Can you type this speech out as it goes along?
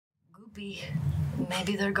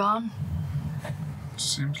Maybe they're gone.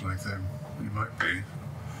 Seems like they might be.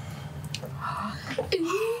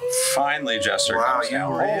 Finally, Jester comes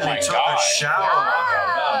down. Really Oh my took god! a shower.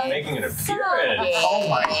 Wow, making an appearance. Oh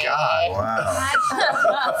my god! Wow.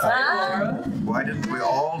 Why didn't we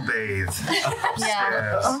all bathe?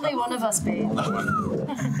 Yeah, only one of us bathed.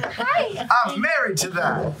 Hi. I'm married to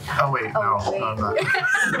that. Oh wait, no, I'm not.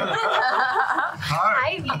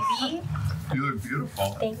 Hi, Vivi. You look beautiful.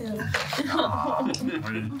 Thank you.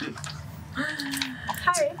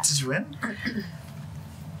 Hi. Did you win?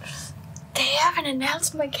 They haven't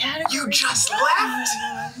announced my category. You just left?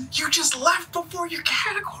 You just left before your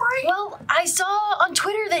category? Well, I saw on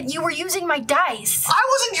Twitter that you were using my dice. I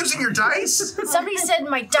wasn't using your dice. Somebody said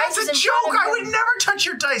my dice That's was a in joke. front of I would never touch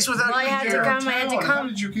your dice without Well, I you had to here. come. I had to How come.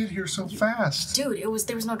 did you get here so fast? Dude, there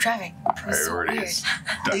was no traffic. It was so weird. Priorities.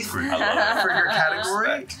 That's great. I love it. For your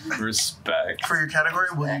category? Respect. For your category,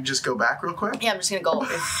 will you just go back real quick? Yeah, I'm just gonna go.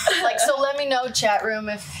 So let me know, chat room,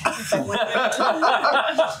 if I win.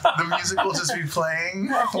 The music will just be playing.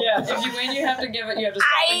 Yeah, if you win, you have to give it. You have to.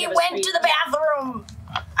 Stop and I give a went speech. to the bathroom.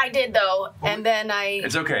 I did though, and then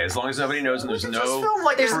It's okay, as long as nobody knows and there's Just no film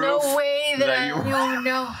like there's a no proof. way that that I you-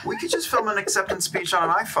 know. We could just film an acceptance speech on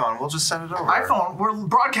an iPhone. We'll just send it over. iPhone, we're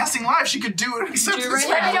broadcasting live. She could do an acceptance right speech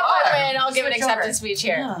Let me know if I live. win. I'll give an Switch acceptance over. speech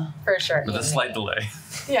here for sure. with a slight delay.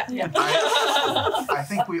 Yeah. I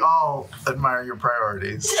think we all admire your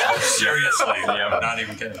priorities. Seriously, yeah, I'm not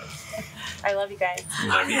even kidding. I love you guys.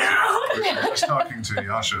 Love you too. I was talking to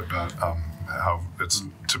Yasha about how it's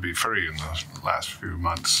to be free in the last few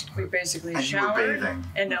months. We basically And you were showered, bathing.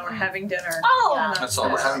 and now we're having dinner. Oh, Yeah. That's all.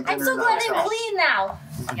 We're having I'm dinner so in glad the I'm house. clean now.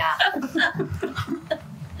 Yeah.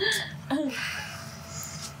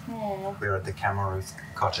 We're at the Camaruth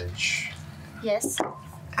cottage. Yes,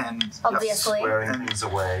 And obviously. Swearing things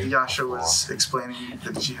away. Yasha was explaining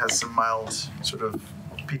that she has some mild sort of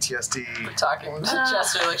PTSD. Talking to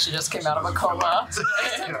Jester like she just came out of a coma.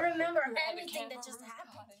 Remember anything that just happened.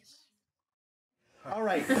 All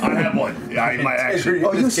right. I have one. My action.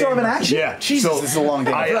 Oh, you still have an action? Yeah. Jesus, this is a long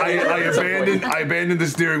day. I abandoned the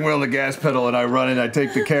steering wheel and the gas pedal, and I run in. I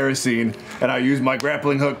take the kerosene, and I use my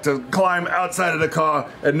grappling hook to climb outside of the car.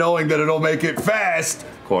 And knowing that it'll make it fast,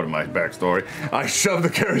 according to my backstory, I shove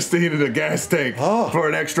the kerosene in the gas tank for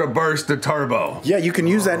an extra burst of turbo. Yeah, you can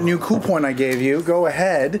use that new coup point I gave you. Go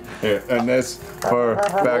ahead. Yeah, and this for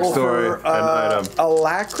backstory For, and item.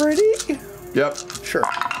 Alacrity? Yep, Sure.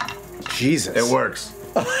 Jesus. it works.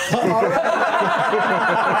 So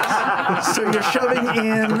you're shoving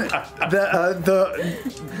in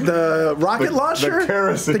the rocket launcher, the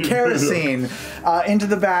kerosene. the kerosene into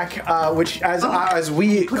the back, which, as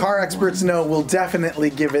we car experts know, will definitely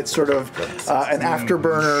give it sort of an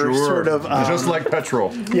afterburner, Sure. sort of Just like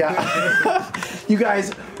petrol. yeah. You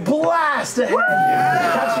guys blast ahead,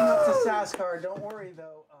 catching up to Saskar. Don't worry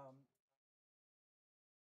though.